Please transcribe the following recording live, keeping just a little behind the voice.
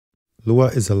Lua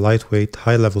is a lightweight,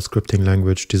 high-level scripting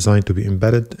language designed to be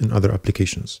embedded in other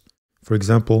applications. For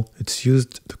example, it's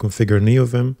used to configure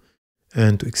Neovim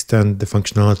and to extend the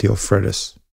functionality of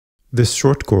Redis. This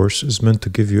short course is meant to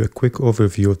give you a quick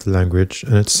overview of the language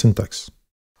and its syntax.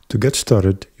 To get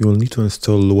started, you will need to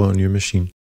install Lua on your machine.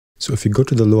 So if you go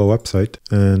to the Lua website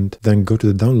and then go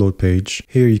to the download page,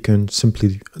 here you can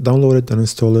simply download it and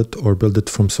install it or build it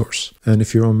from source. And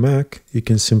if you're on Mac, you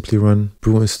can simply run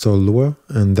brew install Lua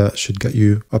and that should get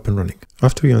you up and running.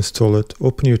 After you install it,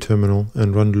 open your terminal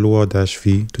and run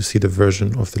lua-v to see the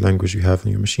version of the language you have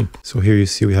on your machine. So here you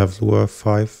see we have Lua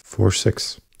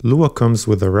 5.4.6. Lua comes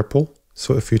with a REPL,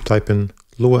 so if you type in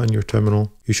Lua in your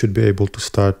terminal, you should be able to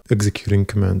start executing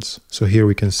commands. So here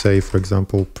we can say, for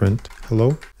example, print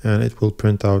hello, and it will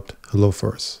print out hello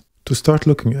for us. To start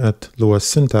looking at Lua's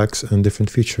syntax and different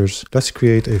features, let's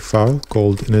create a file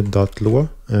called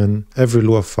init.lua, and every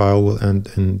Lua file will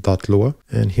end in .lua.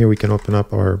 And here we can open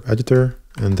up our editor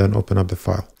and then open up the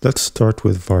file. Let's start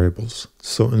with variables.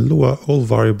 So in Lua, all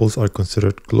variables are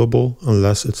considered global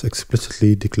unless it's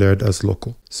explicitly declared as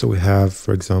local. So we have,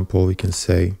 for example, we can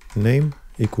say name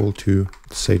equal to,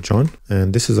 say, John,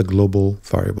 and this is a global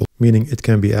variable, meaning it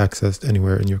can be accessed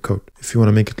anywhere in your code. If you want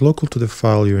to make it local to the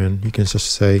file you're in, you can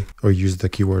just say or use the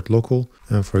keyword local,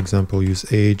 and for example,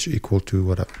 use age equal to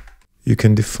whatever. You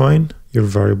can define your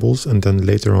variables and then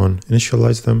later on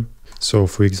initialize them. So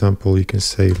for example, you can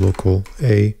say local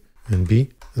A and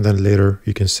B, and then later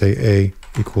you can say A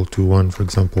equal to 1, for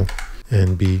example,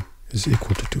 and B is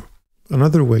equal to 2.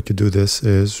 Another way to do this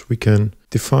is we can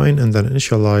define and then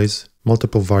initialize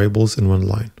multiple variables in one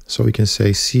line. So we can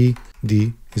say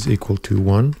cd is equal to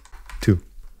 1, 2.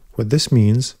 What this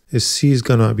means is C is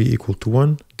gonna be equal to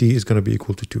 1, D is gonna be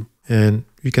equal to 2. And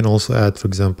you can also add, for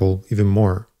example, even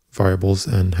more variables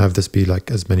and have this be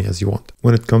like as many as you want.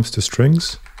 When it comes to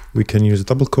strings, we can use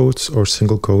double quotes or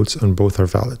single quotes and both are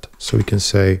valid. So we can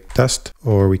say test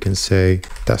or we can say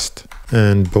test,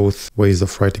 and both ways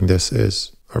of writing this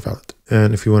are valid.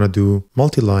 And if you want to do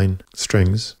multi-line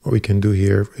strings, what we can do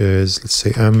here is, let's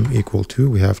say m equal to,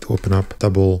 we have to open up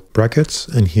double brackets,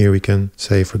 and here we can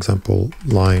say, for example,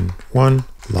 line 1,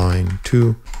 line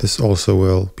 2. This also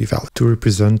will be valid. To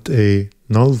represent a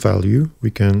null value,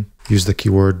 we can use the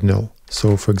keyword nil.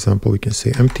 So for example, we can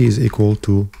say empty is equal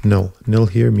to nil. Nil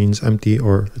here means empty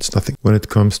or it's nothing. When it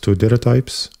comes to data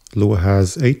types, Lua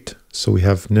has 8. So we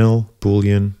have nil,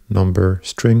 boolean, number,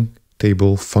 string,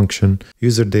 table, function,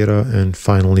 user data, and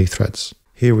finally threads.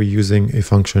 Here we're using a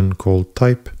function called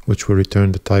type, which will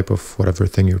return the type of whatever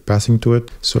thing you're passing to it.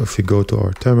 So if we go to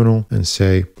our terminal and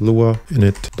say lua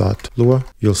init.lua,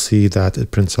 you'll see that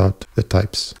it prints out the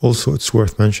types. Also, it's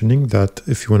worth mentioning that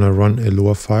if you want to run a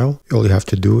Lua file, all you have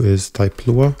to do is type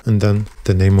Lua and then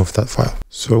the name of that file.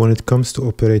 So when it comes to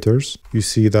operators, you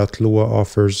see that Lua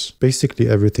offers basically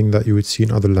everything that you would see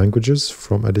in other languages,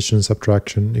 from addition,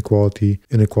 subtraction, equality,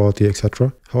 inequality,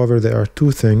 etc. However, there are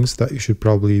two things that you should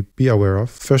probably be aware of.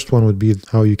 First one would be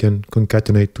how you can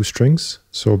concatenate two strings.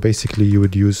 So basically you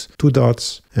would use two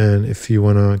dots, and if you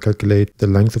want to calculate the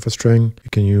length of a string, you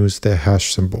can use the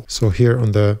hash symbol. So here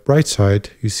on the right side,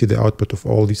 you see the output of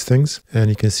all these things, and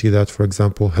you can see that, for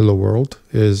example, hello world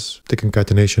is the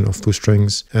concatenation of two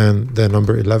strings, and the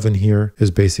number 11 here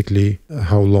is basically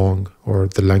how long or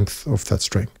the length of that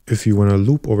string. If you want to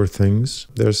loop over things,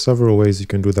 there's several ways you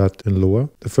can do that in Lua.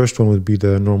 The first one would be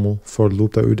the normal for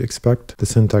loop that we would expect. The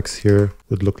syntax here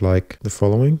would look like the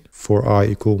following: for I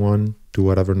equal 1, to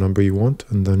whatever number you want,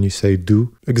 and then you say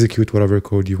do, execute whatever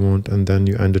code you want, and then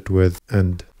you end it with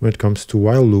end. When it comes to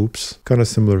while loops, kind of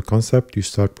similar concept. You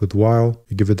start with while,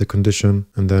 you give it the condition,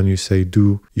 and then you say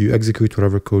do, you execute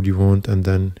whatever code you want, and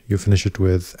then you finish it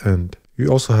with end. You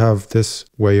also have this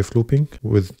way of looping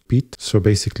with repeat. So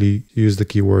basically you use the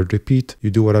keyword repeat,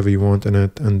 you do whatever you want in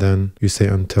it, and then you say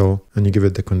until, and you give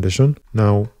it the condition.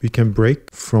 Now we can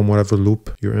break from whatever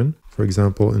loop you're in. For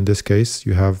example, in this case,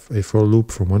 you have a for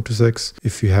loop from 1 to 6.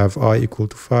 If you have I equal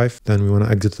to 5, then we want to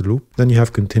exit the loop. Then you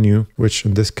have continue, which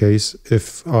in this case,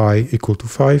 if I equal to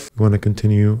 5, we want to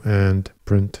continue and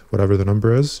print whatever the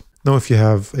number is. Now, if you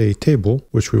have a table,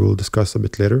 which we will discuss a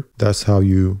bit later, that's how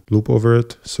you loop over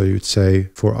it. So you'd say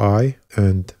for I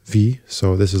and V.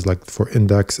 So this is like for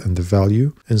index and the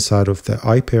value inside of the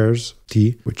I pairs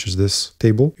T, which is this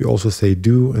table. You also say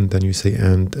do, and then you say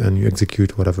end, and you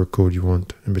execute whatever code you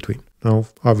want in between. Now,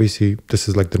 obviously, this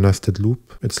is like the nested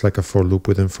loop. It's like a for loop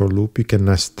within for loop. You can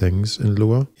nest things in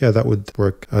Lua. Yeah, that would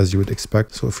work as you would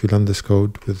expect. So if you run this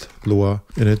code with Lua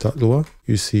init.lua,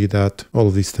 you see that all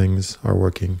of these things are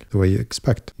working the way you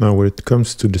expect. Now, when it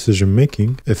comes to decision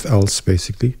making, if else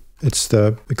basically, It's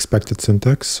the expected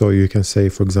syntax. So you can say,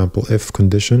 for example, if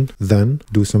condition, then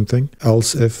do something,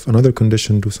 else if another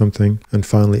condition, do something, and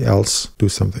finally else do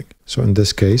something. So in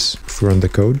this case, if we run the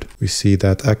code, we see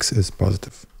that x is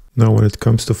positive. Now, when it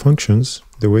comes to functions,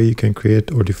 the way you can create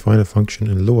or define a function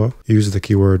in Lua, you use the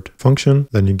keyword function,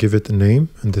 then you give it a name.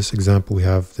 In this example, we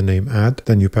have the name add.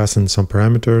 Then you pass in some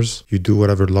parameters, you do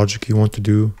whatever logic you want to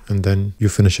do, and then you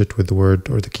finish it with the word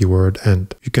or the keyword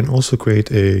end. You can also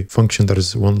create a function that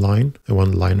is one line, a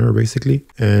one-liner basically,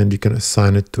 and you can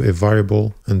assign it to a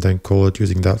variable and then call it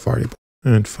using that variable.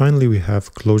 And finally, we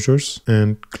have closures.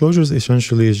 And closures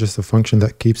essentially is just a function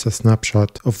that keeps a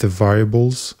snapshot of the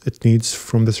variables it needs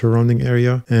from the surrounding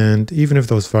area. And even if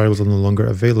those variables are no longer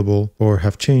available or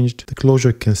have changed, the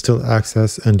closure can still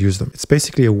access and use them. It's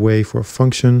basically a way for a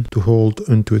function to hold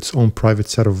into its own private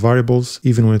set of variables,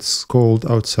 even when it's called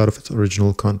outside of its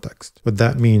original context. What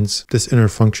that means, this inner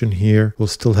function here will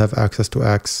still have access to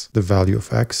x, the value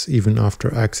of x, even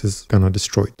after x is kind of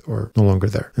destroyed or no longer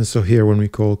there. And so here, when we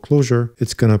call closure,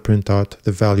 it's going to print out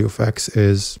the value of x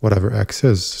is whatever x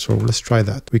is. So let's try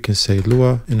that. We can say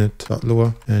Lua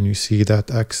init.lua, and you see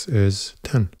that x is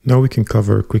 10. Now we can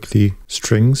cover quickly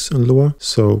strings in Lua.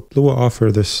 So Lua offer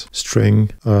this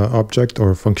string object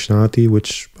or functionality,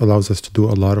 which allows us to do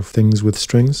a lot of things with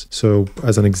strings. So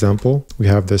as an example, we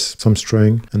have this some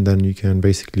string, and then you can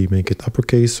basically make it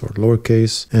uppercase or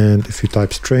lowercase. And if you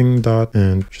type string dot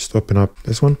and just open up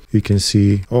this one, you can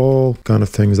see all kind of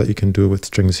things that you can do with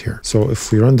strings here. So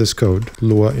if we run this code,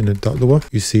 Lua init.lua,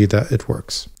 you see that it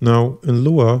works. Now in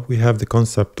Lua, we have the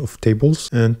concept of tables,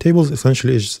 and tables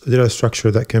essentially is a data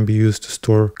structure that can be used to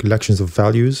store collections of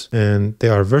values, and they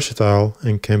are versatile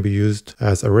and can be used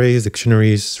as arrays,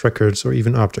 dictionaries, records, or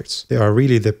even objects. They are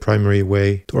really the primary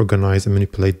way to organize and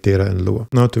manipulate data in Lua.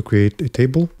 Now to create a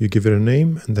table, you give it a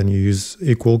name, and then you use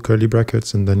equal curly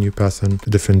brackets, and then you pass in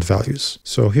the different values.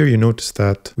 So here you notice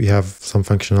that we have some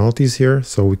functionalities here,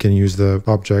 so we can use the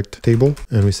object table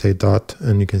and we say dot,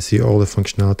 and you can see all the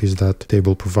functionalities that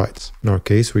table provides. In our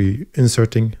case, we're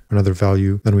inserting another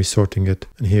value, then we're sorting it,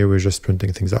 and here we're just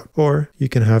printing things out. Or you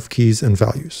can have keys and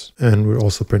values, and we're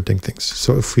also printing things.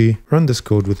 So if we run this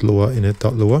code with Lua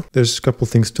init.lua, there's a couple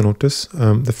things to notice.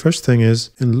 The first thing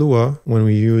is in Lua, when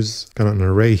we use kind of an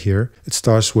array here, it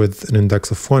starts with an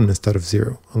index of 1 instead of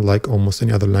 0, unlike almost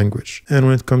any other language. And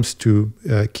when it comes to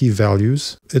key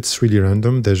values, it's really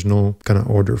random. There's no kind of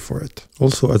order for it.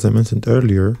 Also, as I mentioned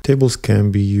earlier, tables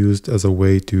can be used as a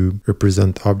way to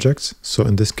represent objects. So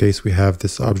in this case, we have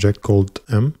this object called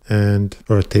m,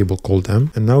 or a table called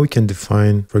m. And now we can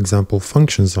define, for example,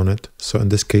 functions on it. So in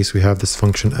this case, we have this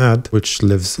function add, which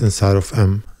lives inside of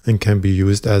m and can be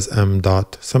used as m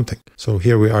dot something. So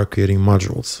here we are creating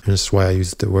modules, and that's why I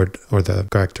used the word or the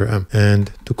character m.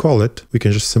 And to call it, we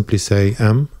can just simply say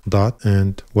m dot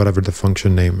and whatever the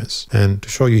function name is. And to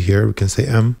show you here, we can say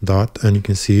m dot, and you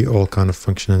can see all kind of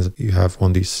functions that you have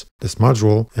on this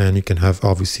module, and you can have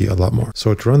obviously a lot more.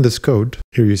 So to run this code,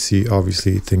 here you see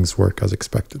obviously things work as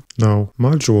expected. Now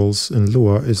modules in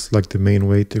Lua is like the main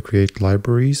way to create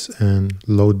libraries and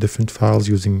load different files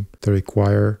using the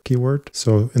require keyword.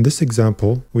 So in this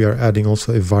example, we are adding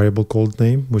also a variable called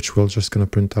name, which we're just going to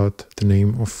print out the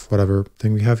name of whatever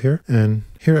thing we have here. And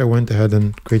here I went ahead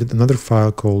and created another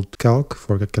file called calc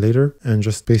for calculator and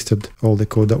just pasted all the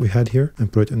code that we had here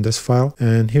and put it in this file.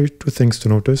 And here are two things to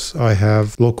notice. I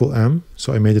have local m,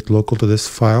 so I made it local to this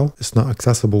file. It's not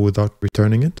accessible without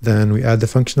returning it. Then we add the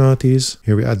functionalities.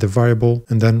 Here we add the variable,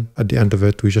 and then at the end of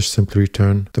it, we just simply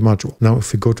return the module. Now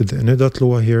if we go to the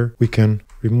init.lua here, we can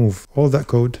remove all that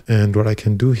code, and what I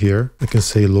can do here, I can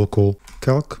say local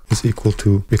calc is equal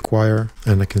to require,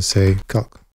 and I can say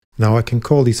calc. Now I can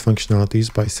call these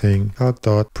functionalities by saying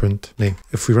calc.print name.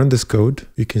 If we run this code,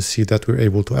 you can see that we're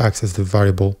able to access the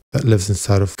variable that lives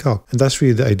inside of calc. And that's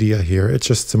really the idea here. It's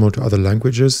just similar to other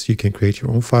languages. You can create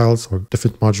your own files or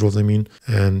different modules,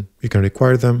 and you can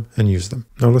require them and use them.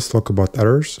 Now let's talk about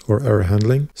errors or error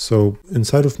handling. So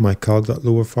inside of my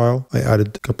calc.lua file, I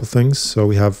added a couple things. So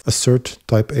we have assert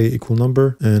type a equal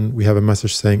number, and we have a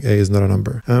message saying a is not a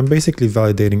number. I'm basically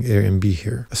validating a and b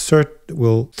here. Assert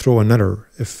will throw an error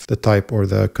if the type or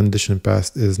the condition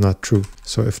passed is not true.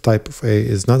 So if type of a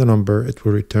is not a number, it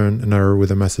will return an error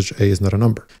with a message a is not a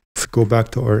number. If we go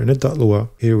back to our init.lua,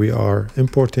 here we are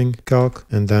importing calc,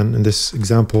 and then in this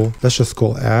example, let's just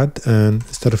call add, and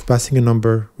instead of passing a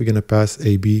number, we're going to pass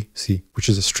a, b, c, which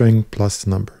is a string plus a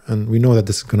number. And we know that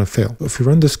this is going to fail. So if we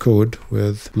run this code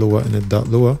with Lua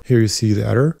init.lua, here you see the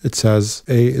error. It says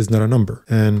a is not a number,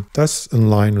 and that's in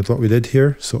line with what we did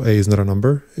here. So a is not a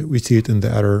number. We see it in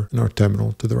the error in our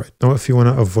terminal to the right. Now, if you want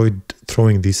to avoid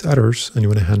throwing these errors and you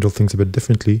want to handle things a bit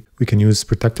differently, we can use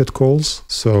protected calls.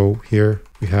 So here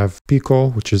we have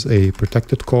pcall, which is a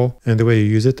protected call. And the way you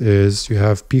use it is you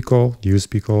have pcall, you use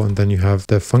pcall, and then you have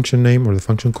the function name or the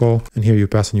function call. And here you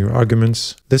pass in your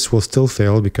arguments. This will still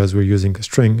fail because we're using a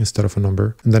string instead of a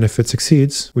number. And then if it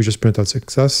succeeds, we just print out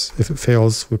success. If it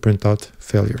fails, we print out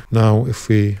failure. Now, if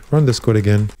we run this code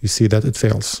again, you see that it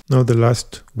fails. Now, the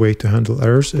last way to handle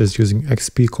errors is using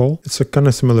xpcall. It's kind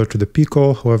of similar to the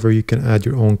pcall. However, you can add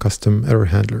your own custom error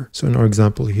handler. So in our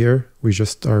example here, we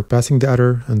just are passing the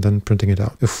error and then printing it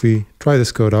out. If we try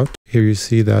this code out, here you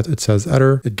see that it says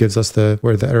error. It gives us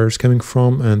where the error is coming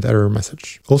from and the error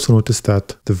message. Also notice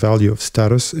that the value of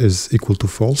status is equal to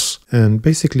false. And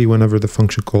basically, whenever the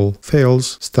function call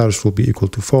fails, status will be equal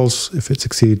to false. If it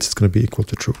succeeds, it's going to be equal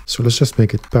to true. So let's just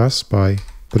make it pass by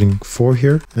putting 4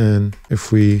 here. And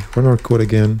if we run our code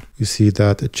again, you see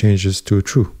that it changes to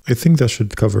true. I think that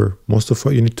should cover most of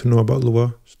what you need to know about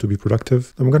Lua to be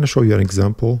productive. I'm going to show you an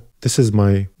example. This is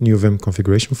my Neovim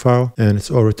configuration file, and it's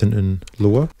all written in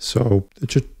Lua. So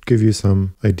it should give you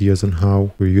some ideas on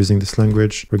how we're using this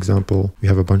language. For example, we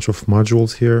have a bunch of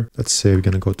modules here. Let's say we're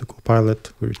going to go to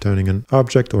Copilot. We're returning an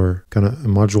object or kind of a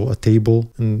module, a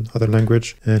table in other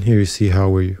language. And here you see how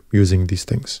we're using these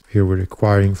things. Here we're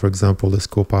requiring, for example, this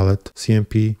Copilot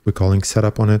CMP. We're calling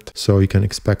setup on it. So you can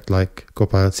expect like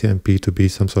Copilot CMP to be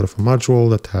some sort of a module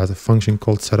that has a function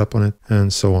called setup on it,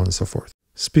 and so on and so forth.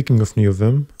 Speaking of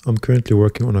Neovim, I'm currently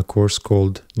working on a course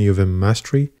called Neovim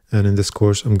Mastery. And in this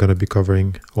course, I'm going to be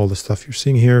covering all the stuff you're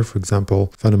seeing here. For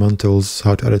example, fundamentals,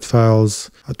 how to edit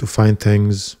files, how to find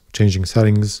things, changing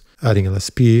settings, adding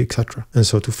LSP, etc. And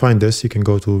so to find this, you can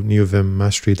go to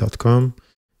neovimmastery.com.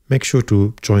 Make sure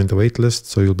to join the waitlist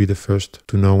so you'll be the first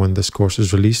to know when this course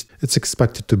is released. It's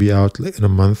expected to be out in a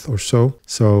month or so.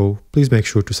 So please make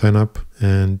sure to sign up,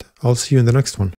 and I'll see you in the next one.